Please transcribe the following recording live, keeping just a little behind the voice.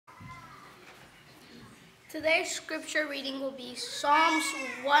Today's scripture reading will be Psalms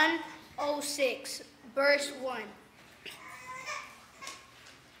 106, verse 1.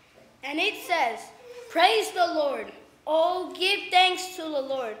 And it says, "Praise the Lord. Oh, give thanks to the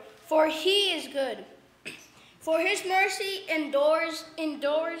Lord, for he is good. For his mercy endures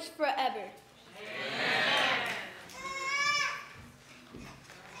forever." Amen.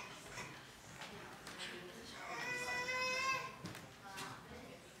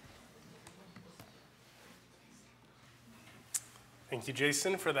 Thank you,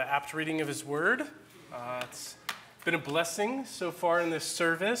 Jason, for the apt reading of his word. It's been a blessing so far in this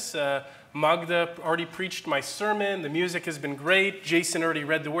service. Magda already preached my sermon. The music has been great. Jason already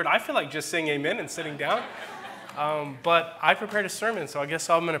read the word. I feel like just saying amen and sitting down. But I prepared a sermon, so I guess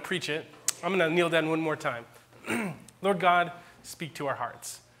I'm going to preach it. I'm going to kneel down one more time. Lord God, speak to our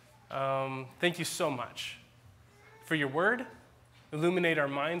hearts. Thank you so much for your word. Illuminate our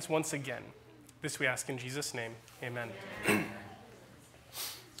minds once again. This we ask in Jesus' name. Amen.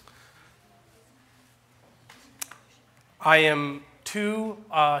 I am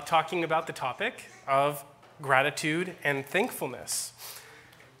talking about the topic of gratitude and thankfulness.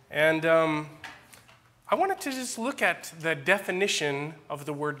 And I wanted to just look at the definition of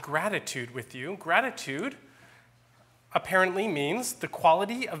the word gratitude with you. Gratitude apparently means the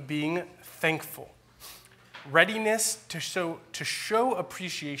quality of being thankful, readiness to show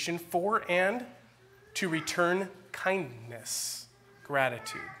appreciation for and to return kindness.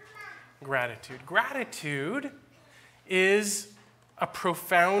 Gratitude. Gratitude is a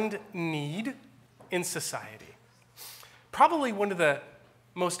profound need in society. Probably one of the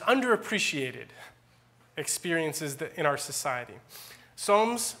most underappreciated experiences in our society.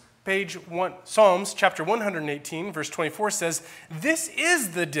 Psalms chapter 118, verse 24 says, "This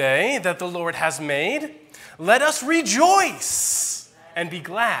is the day that the Lord has made. Let us rejoice and be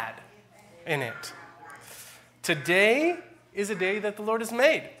glad in it." Today is a day that the Lord has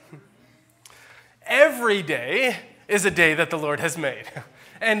made. Every day is a day that the Lord has made.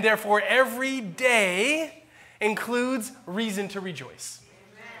 And therefore, every day includes reason to rejoice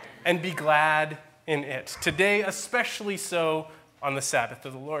and be glad in it. Today, especially so on the Sabbath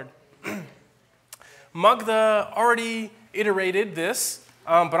of the Lord. Magda already iterated this,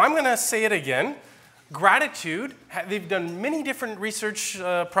 but I'm going to say it again. Gratitude, they've done many different research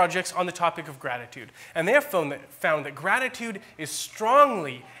projects on the topic of gratitude. And they have found that gratitude is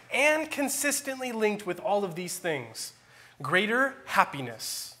strongly and consistently linked with all of these things. Greater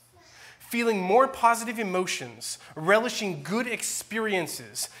happiness, feeling more positive emotions, relishing good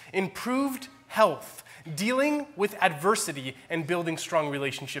experiences, improved health, dealing with adversity, and building strong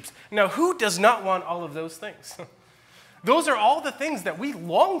relationships. Now, who does not want all of those things? Those are all the things that we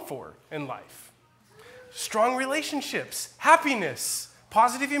long for in life. Strong relationships, happiness,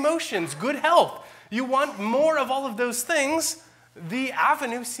 positive emotions, good health. You want more of all of those things. The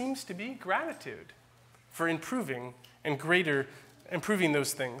avenue seems to be gratitude for improving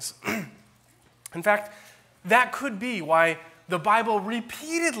those things. In fact, that could be why the Bible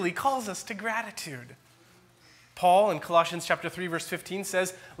repeatedly calls us to gratitude. Paul in Colossians chapter 3, verse 15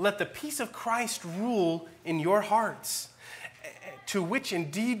 says, "Let the peace of Christ rule in your hearts, to which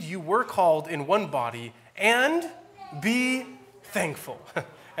indeed you were called in one body, and be thankful."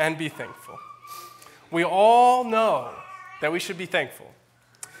 And be thankful. We all know that we should be thankful.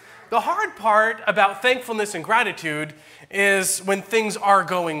 The hard part about thankfulness and gratitude is when things are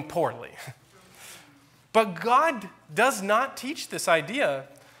going poorly. But God does not teach this idea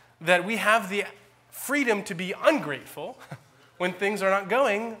that we have the freedom to be ungrateful when things are not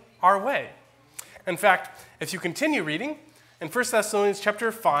going our way. In fact, if you continue reading, in 1 Thessalonians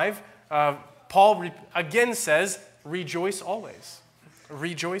chapter 5, Paul again says, "Rejoice always."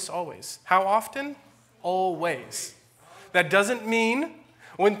 Rejoice always. How often? Always. That doesn't mean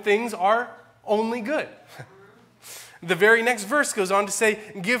when things are only good. The very next verse goes on to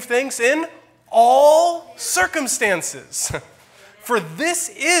say, "Give thanks in all circumstances, for this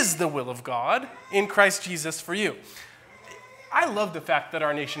is the will of God in Christ Jesus for you." I love the fact that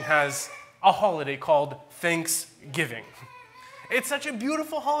our nation has a holiday called Thanksgiving. It's such a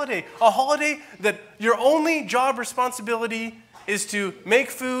beautiful holiday, a holiday that your only job responsibility is to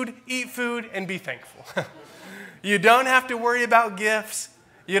make food, eat food, and be thankful. You don't have to worry about gifts.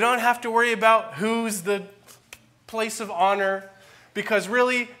 You don't have to worry about who's the place of honor, because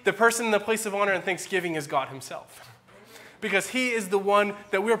really the person in the place of honor in Thanksgiving is God himself. Because he is the one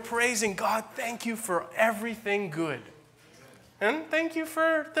that we're praising. God, thank you for everything good. And thank you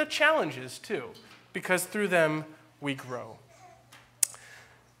for the challenges too, because through them we grow.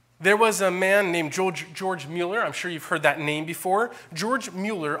 There was a man named George Mueller. I'm sure you've heard that name before. George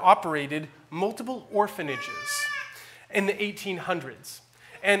Mueller operated multiple orphanages in the 1800s.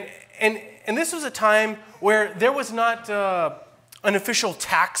 And this was a time where there was not an official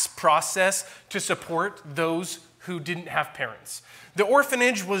tax process to support those who didn't have parents. The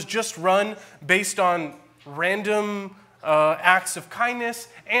orphanage was just run based on random acts of kindness,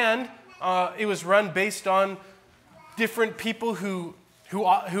 and it was run based on different people who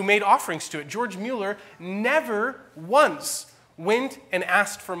made offerings to it. George Mueller never once went and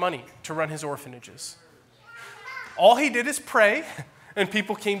asked for money to run his orphanages. All he did is pray, and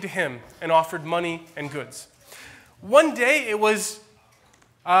people came to him and offered money and goods. One day, it was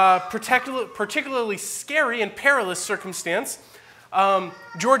a particularly scary and perilous circumstance.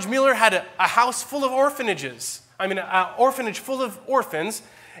 George Mueller had a house full of orphanages. An orphanage full of orphans,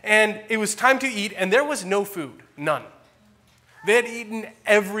 and it was time to eat, and there was no food, none. They had eaten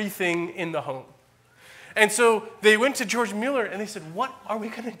everything in the home. And so they went to George Mueller, and they said, "What are we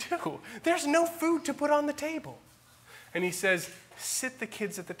going to do? There's no food to put on the table." And he says, "Sit the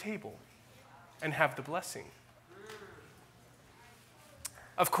kids at the table and have the blessing."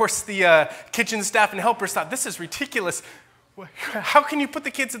 Of course, the kitchen staff and helpers thought, "This is ridiculous. How can you put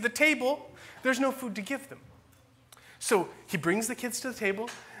the kids at the table? There's no food to give them." So he brings the kids to the table.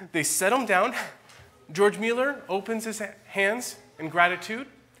 They set them down. George Mueller opens his hands in gratitude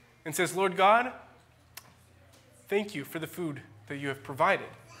and says, "Lord God, thank you for the food that you have provided."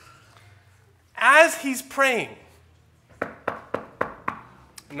 As he's praying, a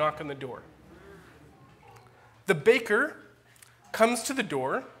knock on the door. The baker comes to the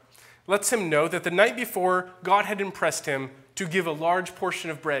door, lets him know that the night before, God had impressed him to give a large portion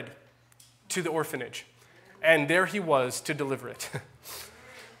of bread to the orphanage. And there he was to deliver it.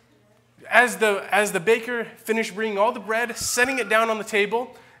 As the baker finished bringing all the bread, setting it down on the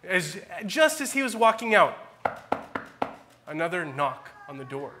table, just as he was walking out, another knock on the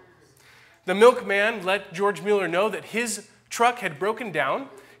door. The milkman let George Mueller know that his truck had broken down.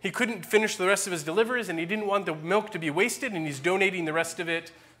 He couldn't finish the rest of his deliveries, and he didn't want the milk to be wasted, and he's donating the rest of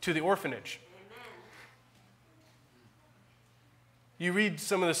it to the orphanage. Amen. You read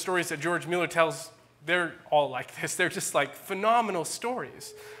some of the stories that George Mueller tells, they're all like this. They're just like phenomenal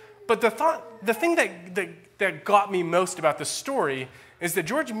stories. But the thing that got me most about the story is that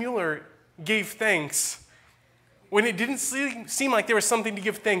George Mueller gave thanks when it didn't seem like there was something to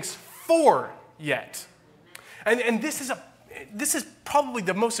give thanks for yet. And this is probably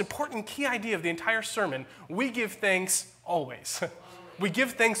the most important key idea of the entire sermon. We give thanks always. We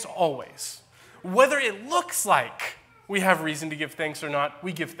give thanks always. Whether it looks like we have reason to give thanks or not,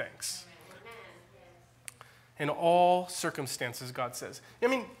 we give thanks. In all circumstances, God says.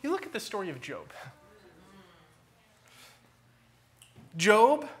 You look at the story of Job.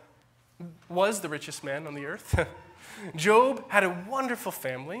 Job was the richest man on the earth. Job had a wonderful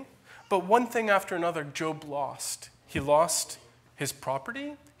family, but one thing after another, Job lost. He lost his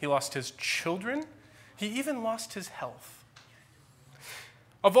property, he lost his children, he even lost his health.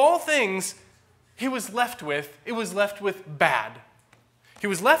 Of all things it was left with bad. He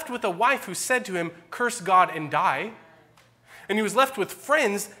was left with a wife who said to him, "Curse God and die." And he was left with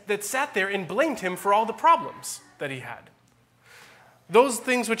friends that sat there and blamed him for all the problems that he had. Those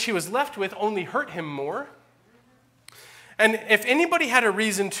things which he was left with only hurt him more. And if anybody had a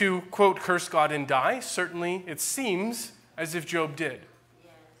reason to, quote, curse God and die, certainly it seems as if Job did.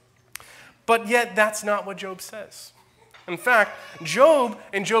 But yet that's not what Job says. In fact, Job,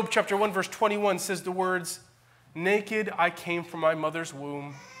 in Job chapter 1, verse 21, says the words, "Naked I came from my mother's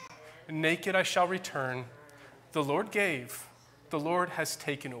womb, and naked I shall return. The Lord gave, the Lord has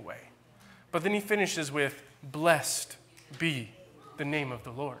taken away." But then he finishes with, "Blessed be the name of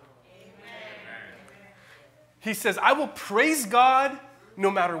the Lord." He says, I will praise God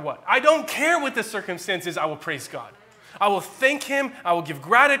no matter what. I don't care what the circumstances, I will praise God. I will thank him, I will give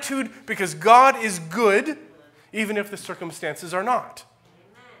gratitude because God is good, even if the circumstances are not.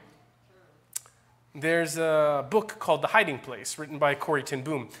 There's a book called The Hiding Place, written by Carty.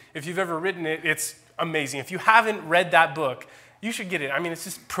 If you've ever written it, it's amazing. If you haven't read that book, you should get it. It's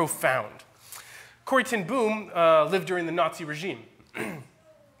just profound. Corrie ten Boom lived during the Nazi regime.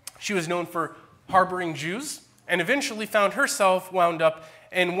 She was known for harboring Jews and eventually found herself wound up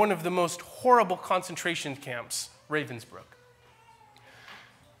in one of the most horrible concentration camps, Ravensbrück.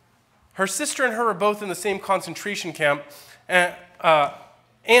 Her sister and her were both in the same concentration camp,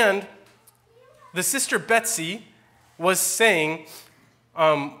 and the sister Betsy was saying,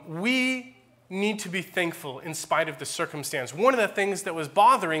 we need to be thankful in spite of the circumstance. One of the things that was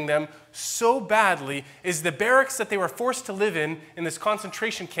bothering them so badly is the barracks that they were forced to live in this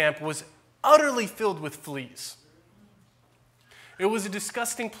concentration camp was utterly filled with fleas. It was a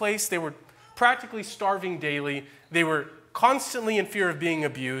disgusting place. They were practically starving daily. They were constantly in fear of being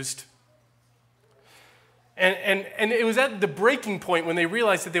abused. And it was at the breaking point when they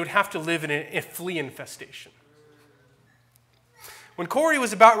realized that they would have to live in a flea infestation. When Corey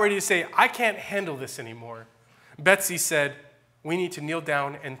was about ready to say, I can't handle this anymore, Betsy said, we need to kneel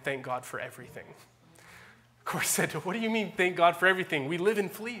down and thank God for everything. Corey said, what do you mean thank God for everything? We live in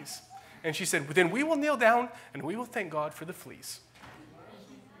fleas. And she said, then we will kneel down and we will thank God for the fleas.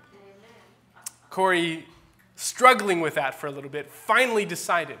 Corey, struggling with that for a little bit, finally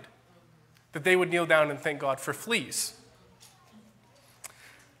decided that they would kneel down and thank God for fleas.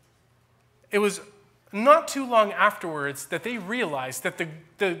 It was not too long afterwards that they realized that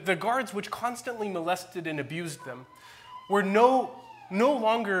the guards which constantly molested and abused them were no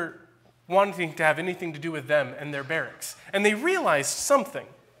longer wanting to have anything to do with them and their barracks. And they realized something,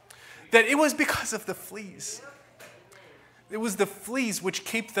 that it was because of the fleas. It was the fleas which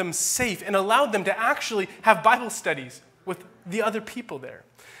kept them safe and allowed them to actually have Bible studies with the other people there.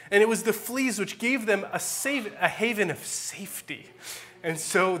 And it was the fleas which gave them a haven of safety. And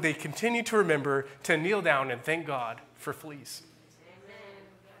so they continue to remember to kneel down and thank God for fleas.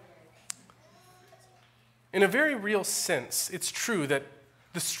 In a very real sense, it's true that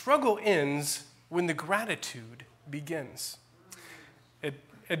the struggle ends when the gratitude begins.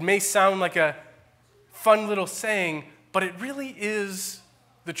 It may sound like a fun little saying, but it really is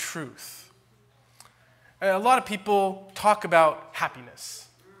the truth. A lot of people talk about happiness.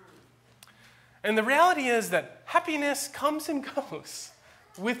 And the reality is that happiness comes and goes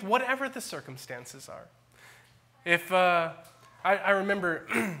with whatever the circumstances are. If I remember,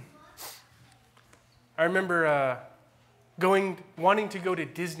 wanting to go to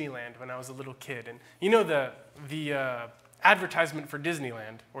Disneyland when I was a little kid, and you know the advertisement for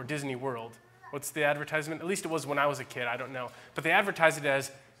Disneyland or Disney World. What's the advertisement? At least it was when I was a kid. I don't know, but they advertised it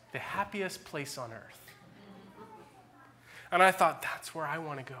as the happiest place on earth. And I thought, that's where I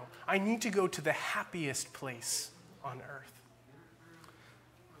want to go. I need to go to the happiest place on earth.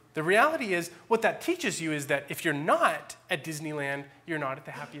 The reality is, what that teaches you is that if you're not at Disneyland, you're not at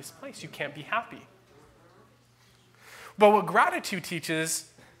the happiest place. You can't be happy. But what gratitude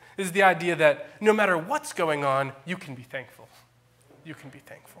teaches is the idea that no matter what's going on, you can be thankful. You can be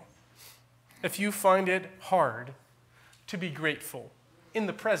thankful. If you find it hard to be grateful in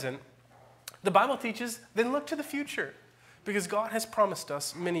the present, the Bible teaches, then look to the future. Because God has promised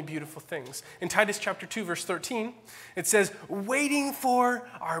us many beautiful things. In Titus chapter 2, verse 13, it says, waiting for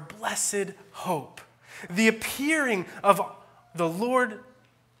our blessed hope, the appearing of the Lord,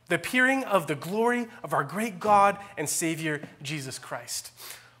 the appearing of the glory of our great God and Savior, Jesus Christ.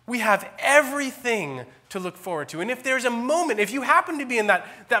 We have everything to look forward to. And if there's a moment, if you happen to be in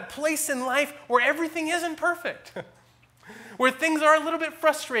that place in life where everything isn't perfect, where things are a little bit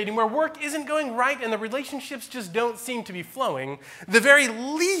frustrating, where work isn't going right and the relationships just don't seem to be flowing, the very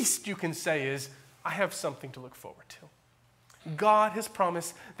least you can say is, I have something to look forward to. God has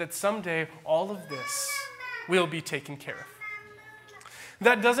promised that someday all of this will be taken care of.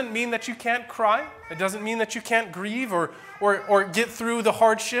 That doesn't mean that you can't cry. It doesn't mean that you can't grieve or get through the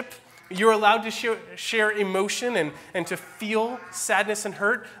hardship. You're allowed to share emotion and to feel sadness and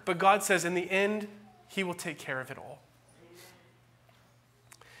hurt, but God says in the end, He will take care of it all.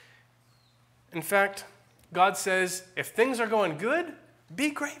 In fact, God says, if things are going good, be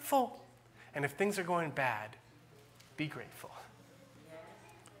grateful. And if things are going bad, be grateful.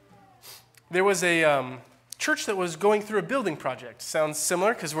 There was a church that was going through a building project. Sounds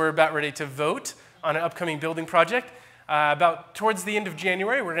similar because we're about ready to vote on an upcoming building project. About towards the end of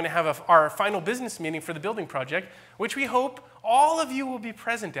January, we're going to have our final business meeting for the building project, which we hope all of you will be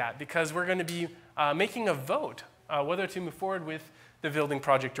present at because we're going to be making a vote whether to move forward with the building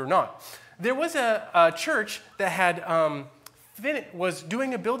project or not. There was a church that was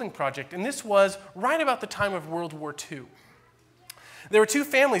doing a building project, and this was right about the time of World War II. There were two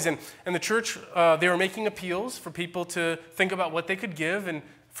families, and the church, they were making appeals for people to think about what they could give and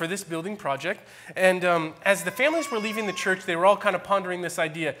for this building project. And as the families were leaving the church, they were all kind of pondering this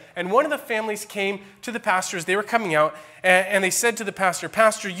idea. And one of the families came to the pastors. They were coming out, and they said to the pastor,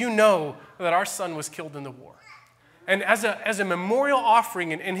 Pastor, you know that our son was killed in the war. And as a memorial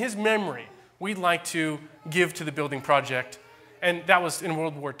offering in his memory, we'd like to give to the building project. And that was in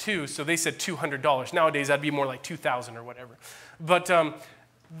World War II, so they said $200. Nowadays, that'd be more like $2,000 or whatever. But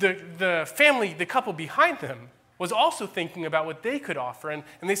the family, the couple behind them, was also thinking about what they could offer. And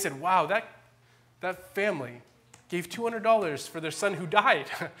they said, wow, that family gave $200 for their son who died.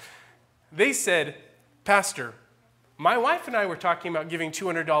 They said, Pastor, my wife and I were talking about giving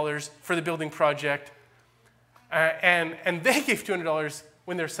 $200 for the building project, and they gave $200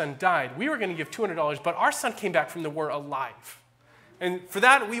 when their son died. We were going to give $200, but our son came back from the war alive. And for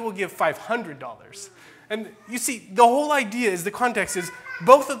that, we will give $500. And you see, the whole idea is, the context is,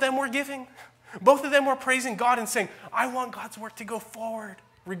 both of them were giving. Both of them were praising God and saying, I want God's work to go forward,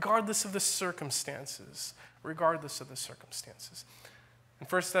 regardless of the circumstances. Regardless of the circumstances. In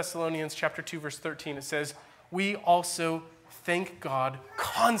 1 Thessalonians chapter 2, verse 13, it says, we also thank God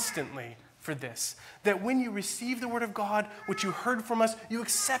constantly for this, that when you received the word of God, which you heard from us, you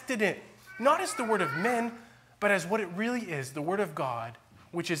accepted it, not as the word of men, but as what it really is, the word of God,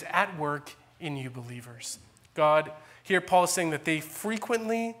 which is at work in you believers. God, here Paul is saying that they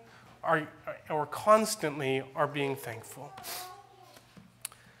frequently or constantly are being thankful.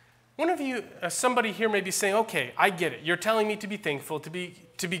 One of you, somebody here may be saying, okay, I get it. You're telling me to be thankful, to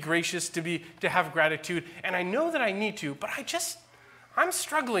be gracious, to have gratitude, and I know that I need to, but I'm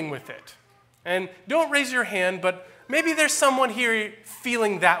struggling with it. And don't raise your hand, but maybe there's someone here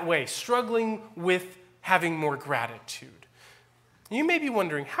feeling that way, struggling with having more gratitude. You may be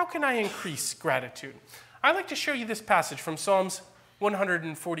wondering, how can I increase gratitude? I'd like to show you this passage from Psalms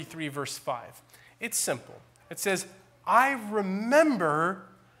 143, verse 5. It's simple. It says, I remember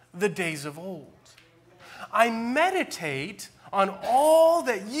the days of old. I meditate on all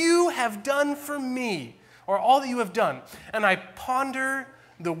that you have done for me, or all that you have done, and I ponder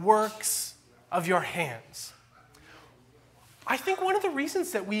the works of your hands. I think one of the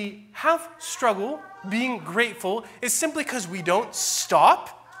reasons that we have struggle being grateful is simply because we don't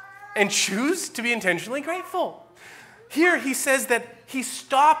stop and choose to be intentionally grateful. Here he says that he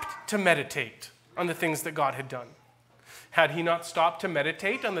stopped to meditate on the things that God had done. Had he not stopped to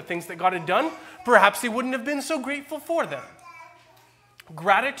meditate on the things that God had done, perhaps he wouldn't have been so grateful for them.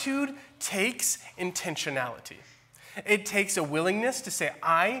 Gratitude takes intentionality. It takes a willingness to say,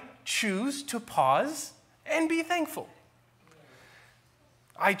 I choose to pause and be thankful.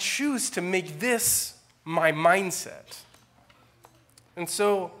 I choose to make this my mindset. And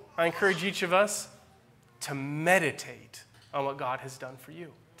so I encourage each of us to meditate on what God has done for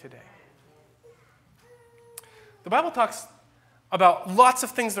you today. The Bible talks about lots of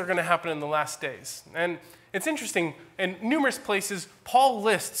things that are going to happen in the last days. And it's interesting, in numerous places, Paul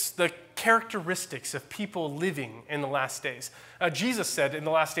lists the characteristics of people living in the last days. Jesus said in the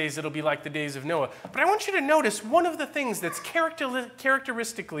last days it'll be like the days of Noah. But I want you to notice one of the things that's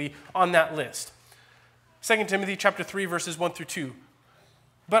characteristically on that list. 2 Timothy chapter 3, verses 1 through 2.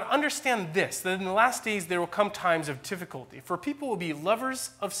 But understand this, that in the last days there will come times of difficulty, for people will be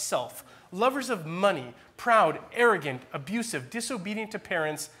lovers of self, lovers of money, proud, arrogant, abusive, disobedient to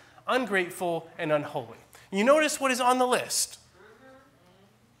parents, ungrateful, and unholy. You notice what is on the list?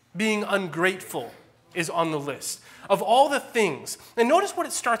 Being ungrateful is on the list of all the things. And notice what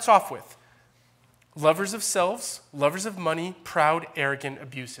it starts off with. Lovers of selves, lovers of money, proud, arrogant,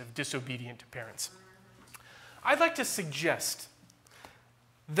 abusive, disobedient to parents. I'd like to suggest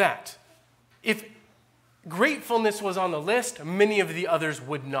that if gratefulness was on the list, many of the others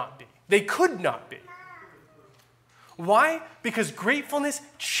would not be. They could not be. Why? Because gratefulness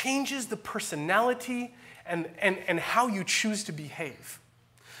changes the personality and how you choose to behave.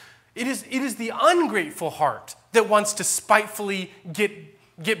 It is the ungrateful heart that wants to spitefully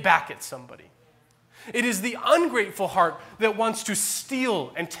get back at somebody. It is the ungrateful heart that wants to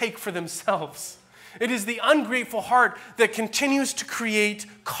steal and take for themselves. It is the ungrateful heart that continues to create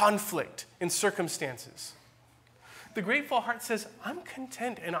conflict in circumstances. The grateful heart says, I'm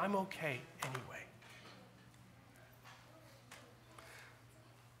content and I'm okay anyway.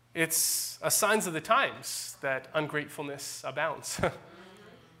 It's a signs of the times that ungratefulness abounds.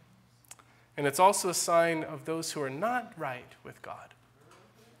 And it's also a sign of those who are not right with God.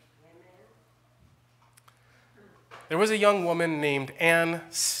 There was a young woman named Anne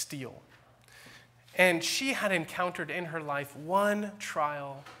Steele. And she had encountered in her life one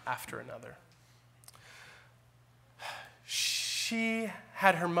trial after another. She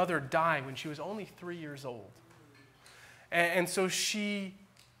had her mother die when she was only 3 years old. And so she,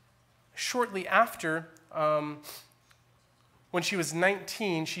 shortly after, when she was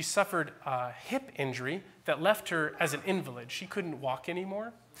 19, she suffered a hip injury that left her as an invalid. She couldn't walk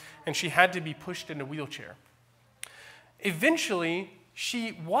anymore, and she had to be pushed in a wheelchair. Eventually,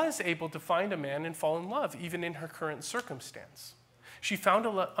 she was able to find a man and fall in love, even in her current circumstance. She found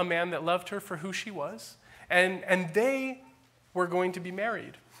a man that loved her for who she was, and they were going to be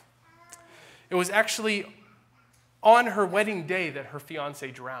married. It was actually on her wedding day that her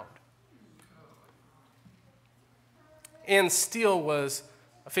fiancé drowned. Anne Steele was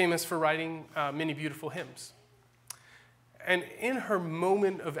famous for writing many beautiful hymns. And in her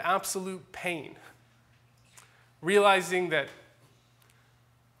moment of absolute pain, realizing that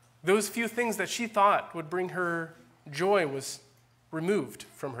those few things that she thought would bring her joy was removed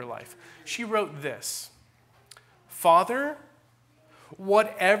from her life, she wrote this: Father,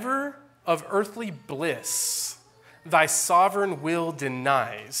 whatever of earthly bliss thy sovereign will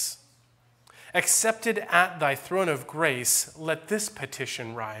denies, accepted at thy throne of grace, let this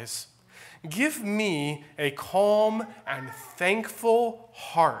petition rise. Give me a calm and thankful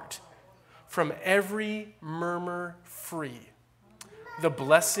heart, from every murmur free. The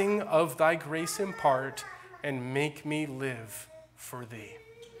blessing of thy grace impart, and make me live for thee.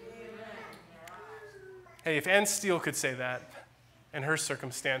 Hey, if Anne Steele could say that in her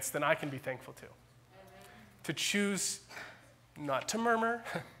circumstance, then I can be thankful too. To choose not to murmur,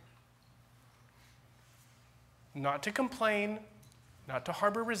 not to complain, not to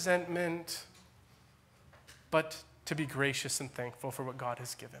harbor resentment, but to be gracious and thankful for what God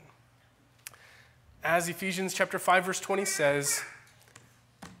has given. As Ephesians chapter 5, verse 20 says,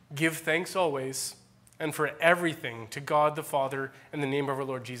 give thanks always and for everything to God the Father in the name of our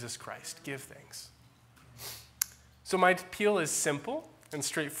Lord Jesus Christ. Give thanks. So my appeal is simple and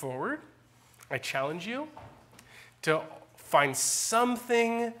straightforward. I challenge you to find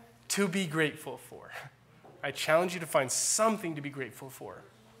something to be grateful for. I challenge you to find something to be grateful for,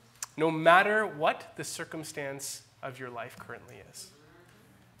 no matter what the circumstance of your life currently is.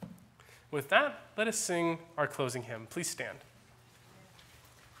 With that, let us sing our closing hymn. Please stand.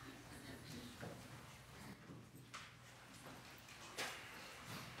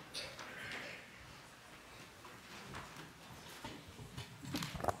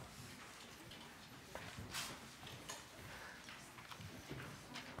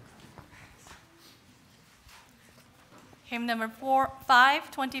 Hymn number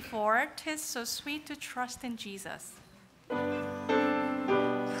 524, 'Tis So Sweet to Trust in Jesus.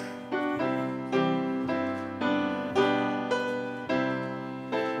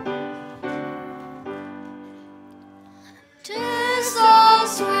 Tis so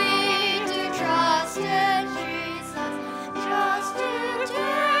sweet to trust in Jesus, just to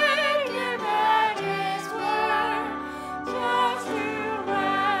take Him at His word, just to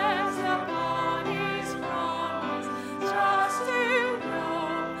rest upon His promise, just to know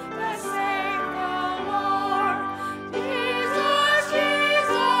the same the Lord.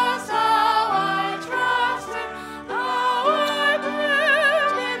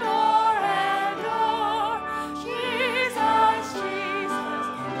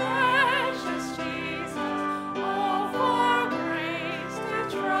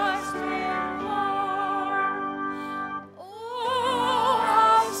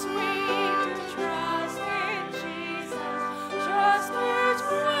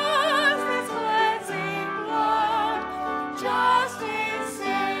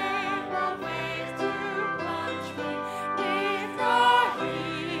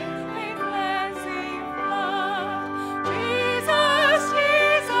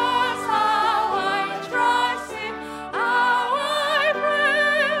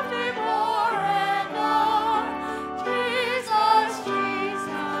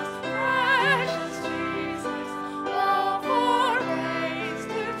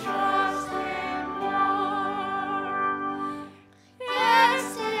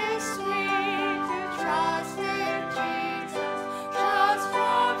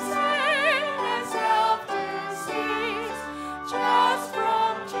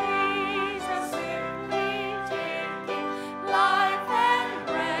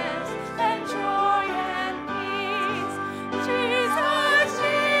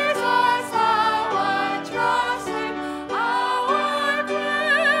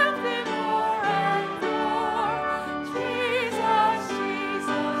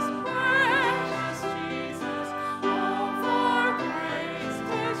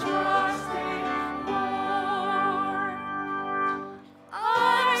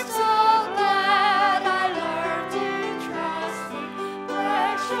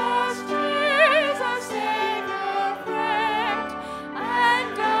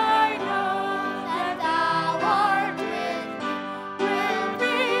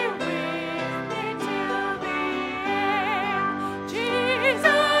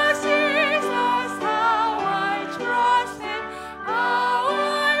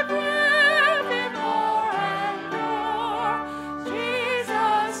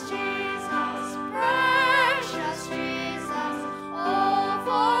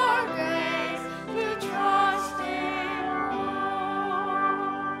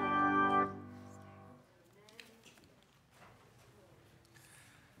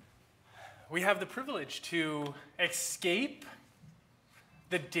 we have the privilege to escape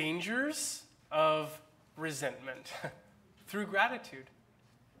the dangers of resentment through gratitude.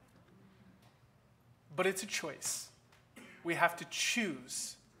 But it's a choice. We have to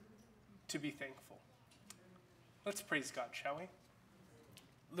choose to be thankful. Let's praise God, shall we?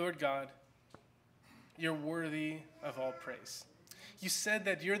 Lord God, you're worthy of all praise. You said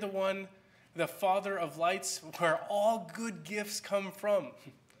that you're the one, the Father of lights, where all good gifts come from.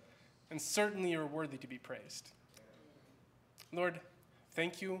 And certainly you're worthy to be praised. Lord,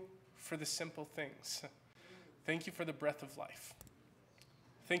 thank you for the simple things. Thank you for the breath of life.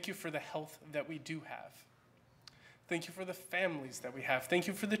 Thank you for the health that we do have. Thank you for the families that we have. Thank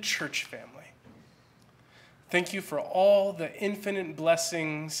you for the church family. Thank you for all the infinite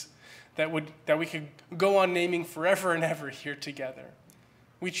blessings that we could go on naming forever and ever here together.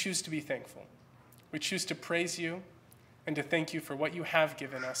 We choose to be thankful. We choose to praise you and to thank you for what you have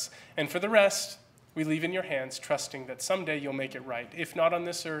given us. And for the rest, we leave in your hands, trusting that someday you'll make it right, if not on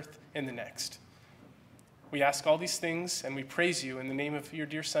this earth, in the next. We ask all these things and we praise you in the name of your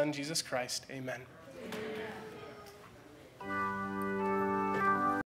dear Son, Jesus Christ. Amen.